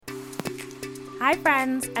Hi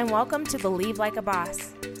friends, and welcome to Believe Like a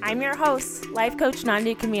Boss. I'm your host, life coach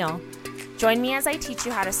Nandi Camille. Join me as I teach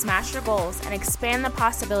you how to smash your goals and expand the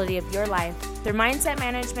possibility of your life through mindset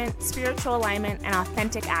management, spiritual alignment, and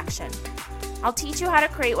authentic action. I'll teach you how to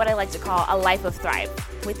create what I like to call a life of thrive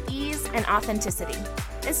with ease and authenticity.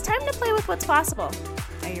 It's time to play with what's possible.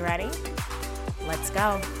 Are you ready? Let's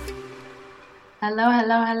go.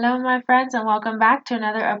 Hello, my friends, and welcome back to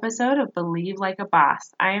another episode of Believe Like a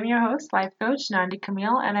Boss. I am your host, life coach Nandi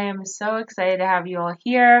Camille, and I am so excited to have you all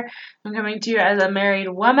here. I'm coming to you as a married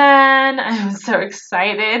woman. I'm so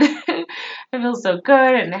excited. I feel so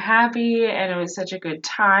good and happy, and it was such a good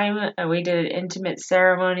time. We did an intimate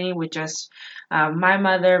ceremony with just my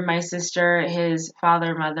mother, my sister, his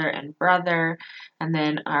father, mother, and brother, and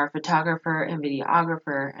then our photographer and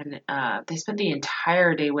videographer, and they spent the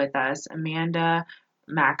entire day with us. Amanda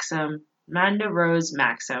Rose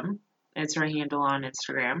Maxim. It's her handle on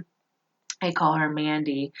Instagram. I call her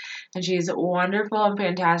Mandy, and she's wonderful and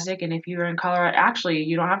fantastic. And if you're in Colorado, actually,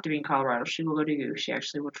 you don't have to be in Colorado. She will go to you. She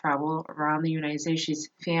actually will travel around the United States. She's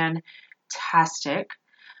fantastic.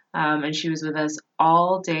 And she was with us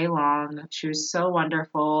all day long. She was so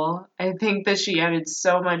wonderful. I think that she added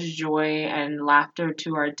so much joy and laughter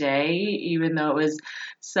to our day, even though it was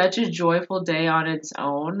such a joyful day on its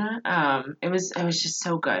own. It was just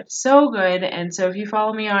so good. So good. And so if you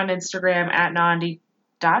follow me on Instagram at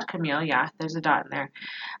Nandi.Camille, yeah, there's a dot in there.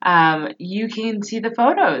 You can see the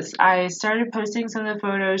photos. I started posting some of the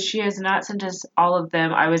photos. She has not sent us all of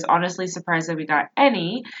them. I was honestly surprised that we got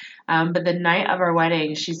any. But the night of our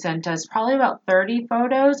wedding, she sent us probably about 30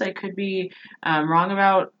 photos. I could be wrong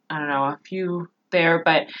about, a few there,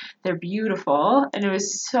 but they're beautiful. And it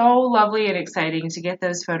was so lovely and exciting to get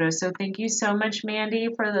those photos. So thank you so much, Mandy,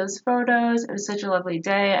 for those photos. It was such a lovely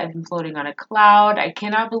day. I've been floating on a cloud. I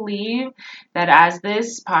cannot believe that as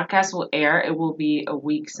this podcast will air, it will be a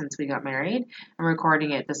week since we got married. I'm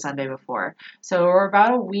recording it the Sunday before. So we're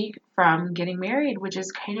about a week from getting married, which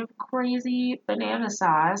is kind of crazy banana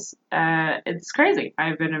sauce. It's crazy.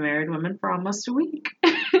 I've been a married woman for almost a week,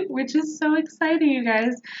 which is so exciting, you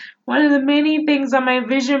guys. One of the many things on my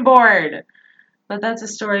vision board. But that's a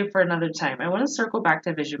story for another time. I want to circle back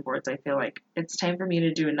to vision boards. I feel like it's time for me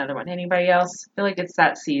to do another one. Anybody else? I feel like it's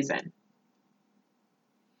that season.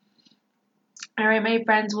 All right, my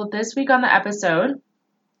friends. Well, this week on the episode,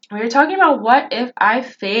 we were talking about what if I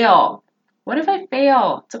fail? What if I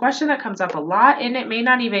fail? It's a question that comes up a lot, and it may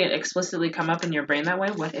not even explicitly come up in your brain that way,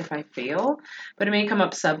 what if I fail? But it may come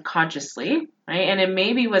up subconsciously, right? And it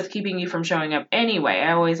may be what's keeping you from showing up anyway.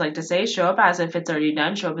 I always like to say, show up as if it's already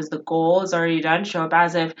done, show up as the goal is already done, show up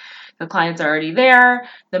as if the client's already there,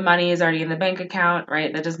 the money is already in the bank account,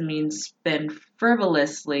 right? That doesn't mean spend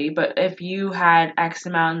frivolously, but if you had X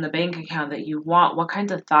amount in the bank account that you want, what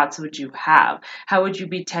kinds of thoughts would you have? How would you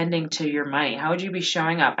be tending to your money? How would you be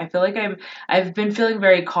showing up? I feel like I've been feeling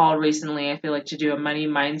very called recently, I feel like, to do a money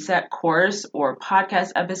mindset course or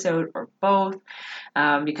podcast episode or both,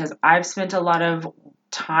 because I've spent a lot of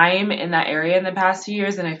time in that area in the past few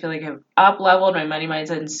years, and I feel like I've up-leveled my money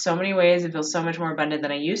mindset in so many ways. It feels so much more abundant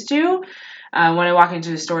than I used to. When I walk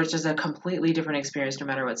into the store, it's just a completely different experience no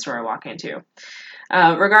matter what store I walk into.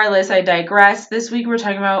 Regardless, I digress. This week we're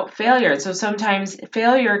talking about failure. So sometimes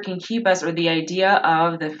failure can keep us, or the idea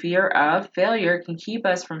of the fear of failure can keep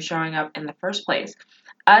us from showing up in the first place.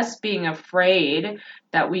 Us being afraid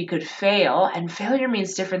that we could fail, and failure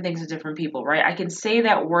means different things to different people, right? I can say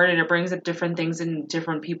that word and it brings up different things in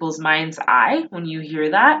different people's mind's eye when you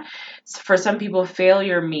hear that. For some people,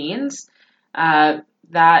 failure means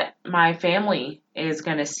that my family is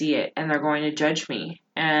going to see it and they're going to judge me.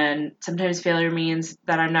 And sometimes failure means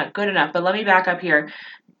that I'm not good enough. But let me back up here.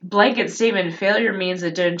 Blanket statement, failure means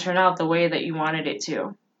it didn't turn out the way that you wanted it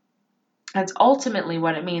to. That's ultimately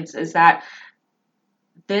what it means, is that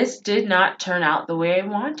this did not turn out the way I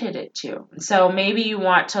wanted it to. So maybe you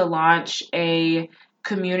want to launch a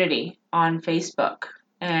community on Facebook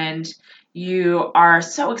and you are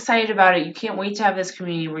so excited about it. You can't wait to have this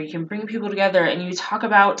community where you can bring people together and you talk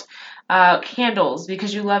about candles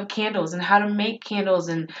because you love candles and how to make candles,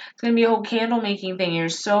 and it's going to be a whole candle making thing. You're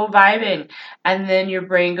so vibing. And then your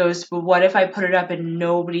brain goes, well, what if I put it up and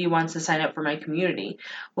nobody wants to sign up for my community?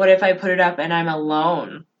 What if I put it up and I'm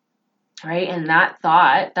alone? Right? And that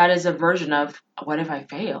thought, that is a version of what if I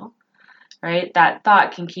fail? Right? That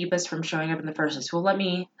thought can keep us from showing up in the first place. Well,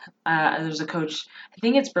 there's a coach, I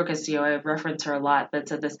think it's Brooke Castillo, I reference her a lot, that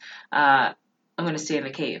said this, I'm going to stay in the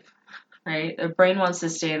cave. right? The brain wants to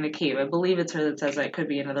stay in the cave. I believe it's her that says that. It could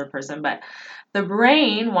be another person, but the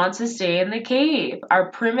brain wants to stay in the cave. Our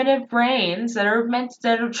primitive brains that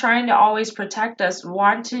are trying to always protect us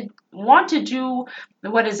want to do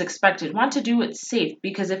what is expected, want to do what's safe.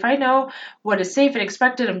 Because if I know what is safe and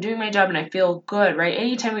expected, I'm doing my job and I feel good, right?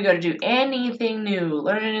 Anytime we go to do anything new,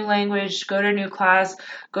 learn a new language, go to a new class,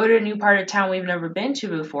 go to a new part of town we've never been to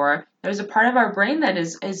before, there's a part of our brain that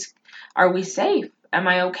is are we safe? Am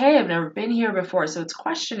I okay? I've never been here before. So it's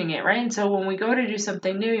questioning it, right? And so when we go to do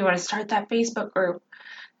something new, you want to start that Facebook group.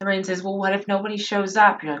 The brain says, well, what if nobody shows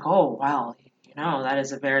up? You're like, oh, well, that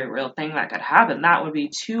is a very real thing that could happen. That would be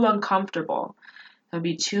too uncomfortable. That would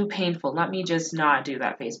be too painful. Let me just not do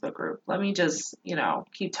that Facebook group. Let me just,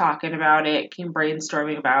 keep talking about it, keep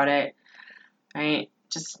brainstorming about it, right?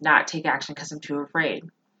 Just not take action because I'm too afraid.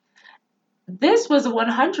 This was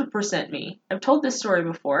 100% me. I've told this story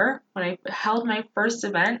before. When I held my first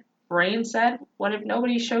event, brain said, what if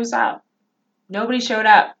nobody shows up? Nobody showed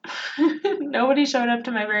up. Nobody showed up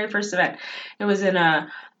to my very first event. It was in a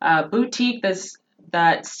boutique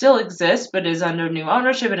that still exists but is under new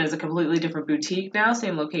ownership and is a completely different boutique now,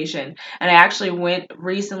 same location. And I actually went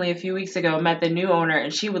recently, a few weeks ago, met the new owner,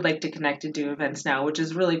 and she would like to connect and do events now, which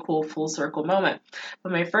is really cool, full circle moment.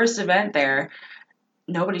 But my first event there,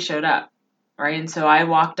 nobody showed up. Right, and so I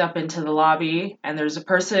walked up into the lobby, and there's a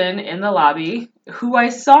person in the lobby who I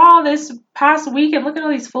saw this past week, and look at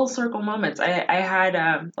all these full circle moments. I had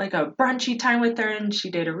like a brunchy time with her, and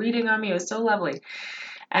she did a reading on me. It was so lovely.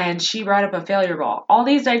 And she brought up a failure ball. All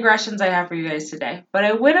these digressions I have for you guys today. But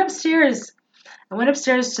I went upstairs.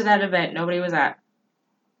 To that event nobody was at.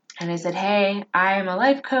 And I said, hey, I'm a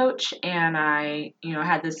life coach, and I,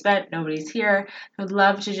 had this event. Nobody's here. I would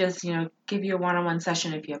love to just, give you a one-on-one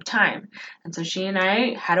session if you have time. And so she and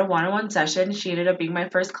I had a one-on-one session. She ended up being my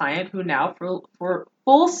first client, who now, for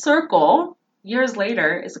full circle, years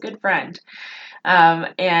later, is a good friend.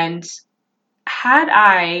 And had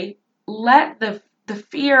I let the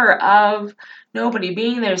fear of nobody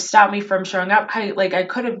being there stop me from showing up, I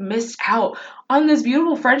could have missed out on this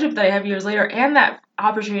beautiful friendship that I have years later, and that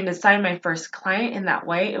opportunity to sign my first client in that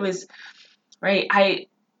way. It was right.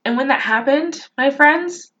 And when that happened, my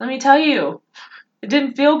friends, let me tell you, it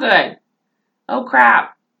didn't feel good. Oh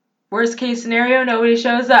crap. Worst case scenario, nobody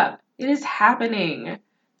shows up. It is happening.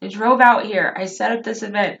 I drove out here. I set up this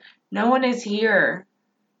event. No one is here.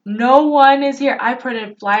 No one is here. I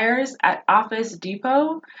printed flyers at Office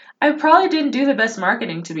Depot. I probably didn't do the best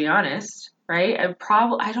marketing, to be honest, right?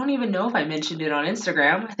 I don't even know if I mentioned it on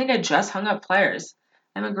Instagram. I think I just hung up flyers.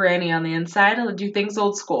 I'm a granny on the inside. I do things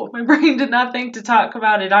old school. My brain did not think to talk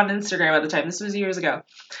about it on Instagram at the time. This was years ago.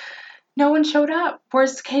 No one showed up.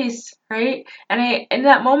 Worst case, right? And in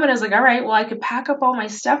that moment, I was like, all right, well, I could pack up all my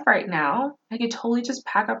stuff right now. I could totally just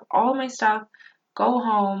pack up all my stuff, go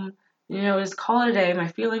home, just call it a day. My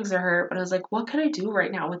feelings are hurt. But I was like, what can I do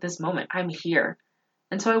right now with this moment? I'm here.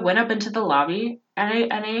 And so I went up into the lobby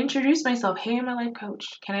and I introduced myself. Hey, I'm a life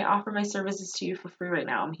coach. Can I offer my services to you for free right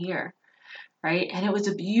now? I'm here. Right? And it was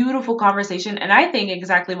a beautiful conversation. And I think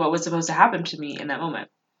exactly what was supposed to happen to me in that moment.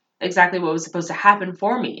 Exactly what was supposed to happen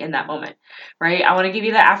for me in that moment. Right? I want to give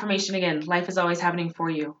you that affirmation again. Life is always happening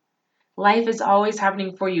for you. Life is always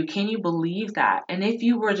happening for you. Can you believe that? And if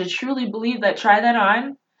you were to truly believe that, try that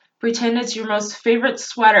on. Pretend it's your most favorite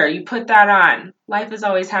sweater. You put that on. Life is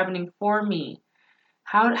always happening for me.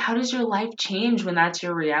 How does your life change when that's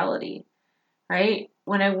your reality? Right?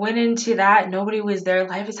 When I went into that, nobody was there.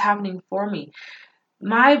 Life is happening for me.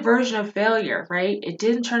 My version of failure, right? It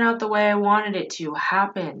didn't turn out the way I wanted it to.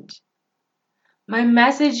 Happened. My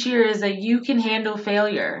message here is that you can handle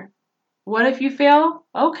failure. What if you fail?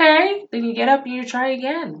 Okay, then you get up and you try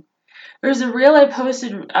again. There's a reel I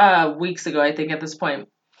posted weeks ago, I think, at this point.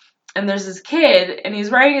 And there's this kid, and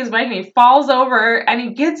he's riding his bike, and he falls over, and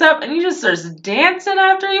he gets up, and he just starts dancing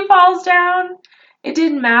after he falls down. It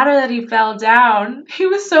didn't matter that he fell down. He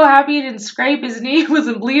was so happy he didn't scrape his knee. He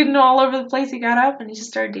wasn't bleeding all over the place. He got up, and he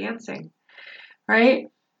just started dancing. Right?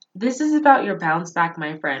 This is about your bounce back,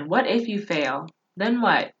 my friend. What if you fail? Then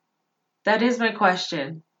what? That is my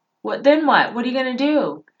question. Then what? What are you going to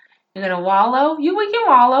do? You're going to wallow? We can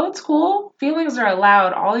wallow. It's cool. Feelings are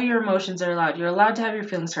allowed. All of your emotions are allowed. You're allowed to have your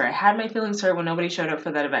feelings hurt. I had my feelings hurt when nobody showed up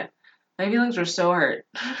for that event. My feelings were so hurt.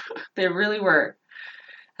 They really were.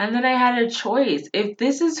 And then I had a choice. If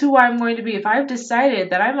this is who I'm going to be, if I've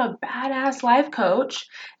decided that I'm a badass life coach,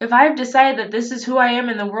 if I've decided that this is who I am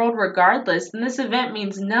in the world regardless, then this event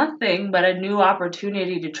means nothing but a new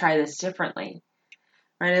opportunity to try this differently.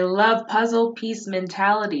 right? I love puzzle piece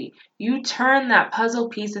mentality. You turn that puzzle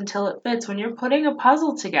piece until it fits. When you're putting a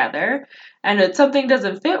puzzle together and something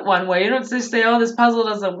doesn't fit one way, you don't just say, oh, this puzzle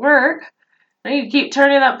doesn't work. Now you keep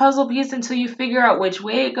turning that puzzle piece until you figure out which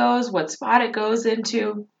way it goes, what spot it goes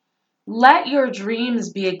into. Let your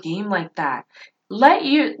dreams be a game like that. Let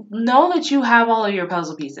you know that you have all of your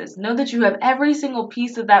puzzle pieces. Know that you have every single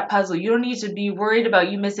piece of that puzzle. You don't need to be worried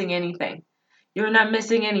about you missing anything. You're not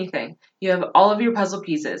missing anything. You have all of your puzzle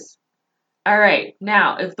pieces. All right,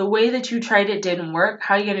 now, if the way that you tried it didn't work,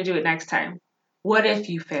 how are you going to do it next time? What if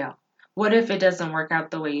you fail? What if it doesn't work out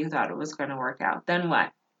the way you thought it was going to work out? Then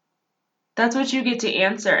what? That's what you get to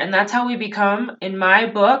answer. And that's how we become, in my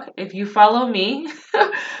book, if you follow me,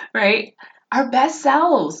 right, our best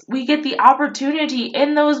selves. We get the opportunity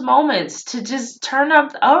in those moments to just turn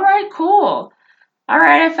up, all right, cool. All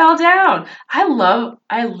right, I fell down. I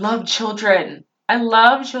love children. I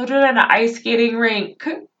love children at an ice skating rink.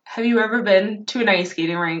 Have you ever been to an ice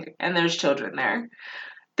skating rink and there's children there?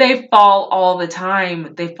 They fall all the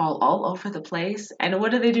time. They fall all over the place. And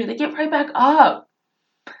what do? They get right back up.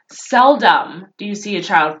 Seldom do you see a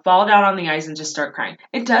child fall down on the ice and just start crying.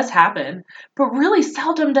 It does happen, but really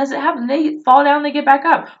seldom does it happen. They fall down, they get back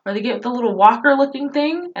up, or they get the little walker looking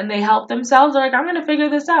thing and they help themselves. They're like, I'm going to figure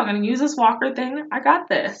this out. I'm going to use this walker thing. I got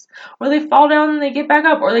this. Or they fall down and they get back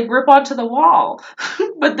up, or they grip onto the wall.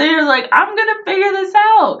 But they're like, I'm going to figure this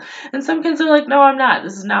out. And some kids are like, no, I'm not.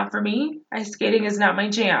 This is not for me. Ice skating is not my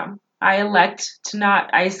jam. I elect to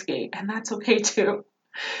not ice skate, and that's okay too.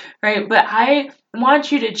 Right? But I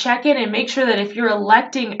want you to check in and make sure that if you're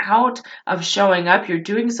electing out of showing up, you're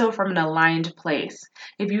doing so from an aligned place.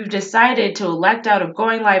 If you've decided to elect out of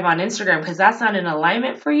going live on Instagram because that's not in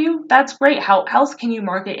alignment for you, that's great. How else can you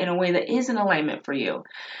market in a way that is in alignment for you?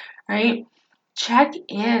 Right? Check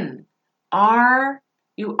in. Are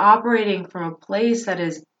you operating from a place that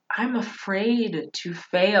is, I'm afraid to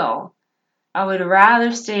fail? I would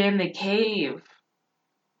rather stay in the cave.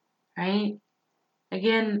 Right?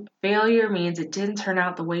 Again, failure means it didn't turn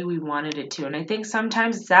out the way we wanted it to. And I think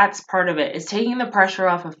sometimes that's part of it, is taking the pressure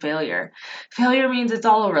off of failure. Failure means it's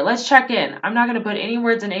all over. Let's check in. I'm not going to put any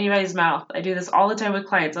words in anybody's mouth. I do this all the time with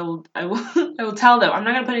clients. I will I will tell them, I'm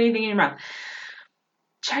not going to put anything in your mouth.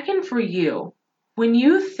 Check in for you. When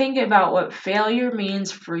you think about what failure means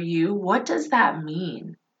for you, what does that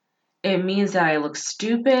mean? It means that I look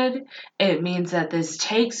stupid. It means that this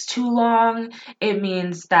takes too long. It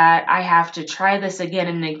means that I have to try this again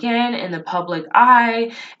and again in the public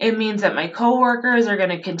eye. It means that my coworkers are going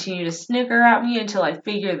to continue to snicker at me until I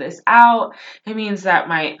figure this out. It means that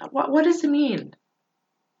what does it mean?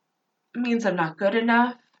 It means I'm not good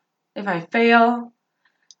enough if I fail.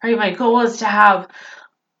 Right? My goal is to have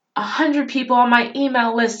 100 people on my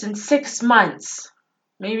email list in 6 months.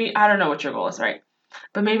 Maybe, I don't know what your goal is, right?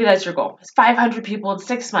 But maybe that's your goal. It's 500 people in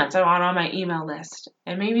 6 months I want on my email list.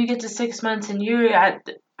 And maybe you get to 6 months and you're at,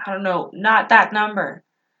 I don't know, not that number.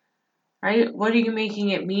 Right? What are you making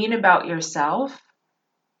it mean about yourself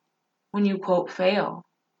when you quote fail?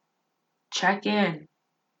 Check in.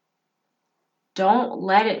 Don't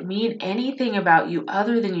let it mean anything about you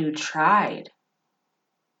other than you tried.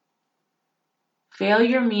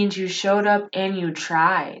 Failure means you showed up and you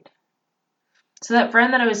tried. So that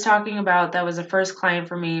friend that I was talking about that was a first client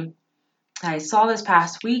for me, I saw this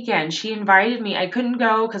past weekend. She invited me. I couldn't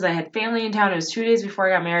go because I had family in town. It was 2 days before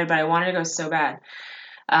I got married, but I wanted to go so bad.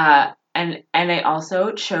 And I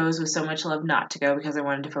also chose with so much love not to go because I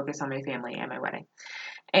wanted to focus on my family and my wedding.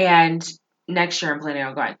 And next year I'm planning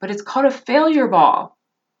on going. But it's called a failure ball.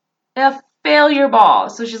 A failure ball.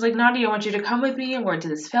 So she's like, Nadia, I want you to come with me. I'm going to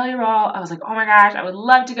this failure ball. I was like, oh my gosh, I would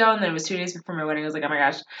love to go. And then it was 2 days before my wedding. I was like, oh my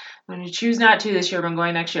gosh, I'm going to choose not to this year, but I'm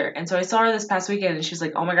going next year. And so I saw her this past weekend and she's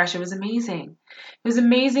like, oh my gosh, it was amazing. It was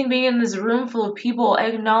amazing being in this room full of people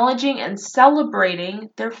acknowledging and celebrating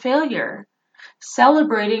their failure.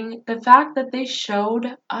 Celebrating the fact that they showed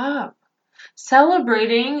up.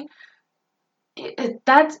 Celebrating,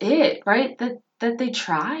 that's it, right? That they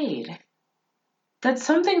tried. That's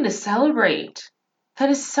something to celebrate.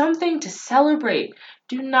 That is something to celebrate.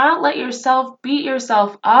 Do not let yourself beat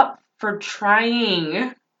yourself up for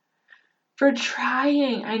trying. For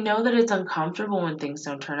trying. I know that it's uncomfortable when things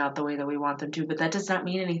don't turn out the way that we want them to, but that does not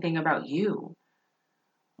mean anything about you.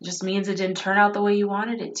 It just means it didn't turn out the way you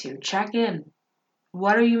wanted it to. Check in.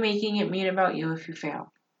 What are you making it mean about you if you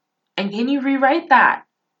fail? And can you rewrite that?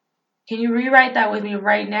 Can you rewrite that with me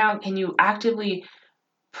right now? Can you actively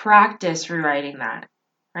practice rewriting that?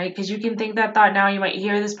 Right? Because you can think that thought now. You might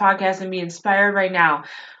hear this podcast and be inspired right now.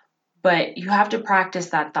 But you have to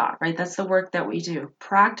practice that thought, right? That's the work that we do.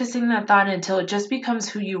 Practicing that thought until it just becomes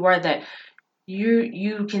who you are, that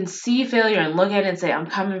You can see failure and look at it and say, I'm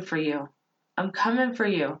coming for you. I'm coming for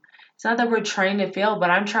you. It's not that we're trying to fail, but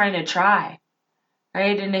I'm trying to try.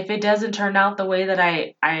 Right? And if it doesn't turn out the way that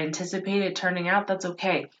I anticipated turning out, that's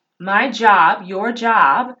okay. My job, your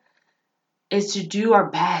job, is to do our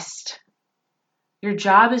best. Your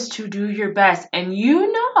job is to do your best. And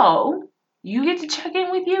you get to check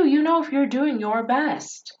in with you. You know if you're doing your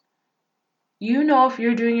best. You know if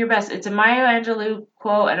you're doing your best. It's a Maya Angelou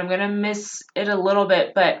quote, and I'm going to miss it a little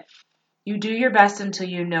bit, but you do your best until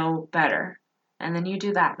you know better. And then you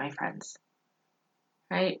do that, my friends.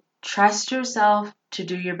 Right? Trust yourself to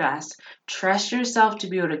do your best. Trust yourself to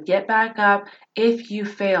be able to get back up if you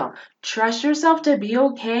fail. Trust yourself to be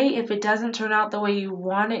okay if it doesn't turn out the way you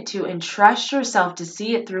want it to. And trust yourself to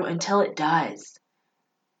see it through until it does.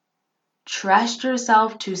 Trust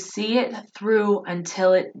yourself to see it through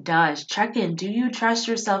until it does. Check in. Do you trust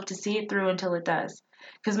yourself to see it through until it does?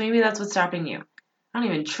 Because maybe that's what's stopping you. I don't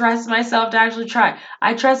even trust myself to actually try.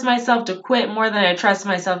 I trust myself to quit more than I trust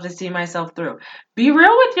myself to see myself through. Be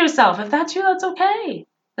real with yourself. If that's you, that's okay.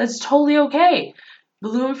 That's totally okay.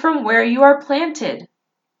 Bloom from where you are planted.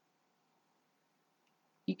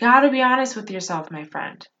 You got to be honest with yourself, my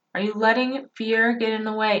friend. Are you letting fear get in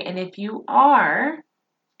the way? And if you are,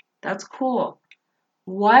 that's cool.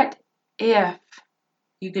 What if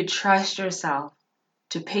you could trust yourself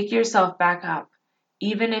to pick yourself back up?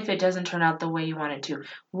 Even if it doesn't turn out the way you want it to.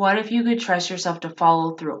 What if you could trust yourself to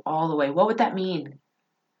follow through all the way? What would that mean?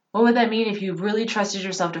 What would that mean if you really trusted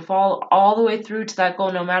yourself to follow all the way through to that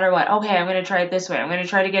goal no matter what? Okay, I'm going to try it this way. I'm going to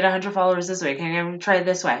try to get 100 followers this way. Okay, I'm going to try it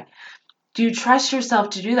this way. Do you trust yourself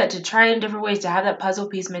to do that, to try in different ways, to have that puzzle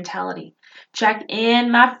piece mentality? Check in,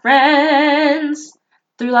 my friends.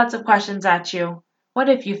 Threw lots of questions at you. What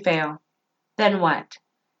if you fail? Then what?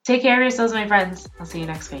 Take care of yourselves, my friends. I'll see you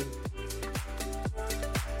next week.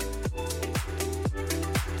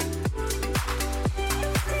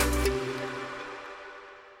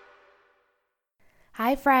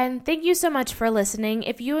 Hi, friend. Thank you so much for listening.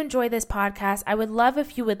 If you enjoy this podcast, I would love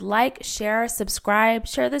if you would like, share, subscribe,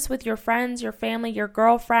 share this with your friends, your family, your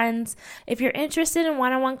girlfriends. If you're interested in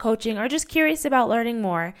one-on-one coaching or just curious about learning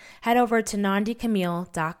more, head over to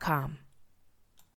nandicamille.com.